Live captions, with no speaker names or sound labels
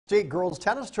State girls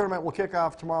tennis tournament will kick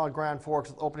off tomorrow at Grand Forks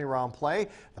with opening round play.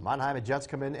 The Minot High Majettes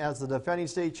come in as the defending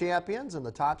state champions and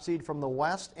the top seed from the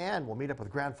West, and will meet up with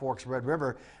Grand Forks Red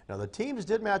River. Now, the teams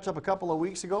did match up a couple of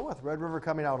weeks ago with Red River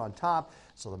coming out on top,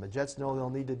 so the Majettes know they'll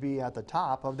need to be at the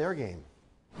top of their game.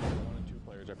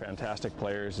 Are fantastic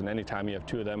players, and anytime you have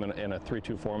two of them in a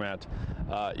 3-2 format,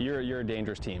 you're a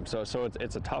dangerous team. So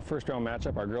it's a tough first round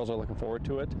matchup. Our girls are looking forward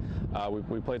to it.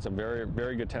 We played some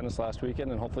very good tennis last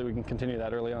weekend, and hopefully we can continue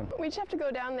that early on. We just have to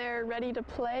go down there ready to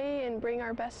play and bring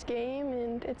our best game,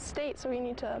 and it's state, so we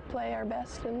need to play our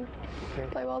best and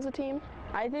play well as a team.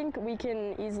 I think we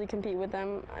can easily compete with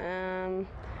them, and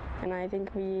I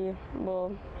think we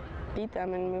will beat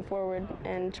them and move forward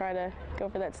and try to go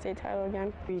for that state title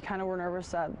again. We kind of were nervous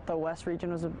that the West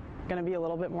region was going to be a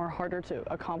little bit more harder to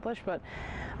accomplish, but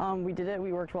we did it.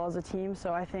 We worked well as a team,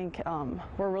 so I think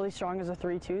we're really strong as a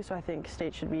 3-2, so I think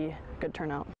state should be a good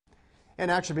turnout. And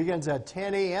action begins at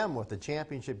 10 a.m. with the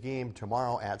championship game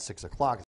tomorrow at 6 o'clock.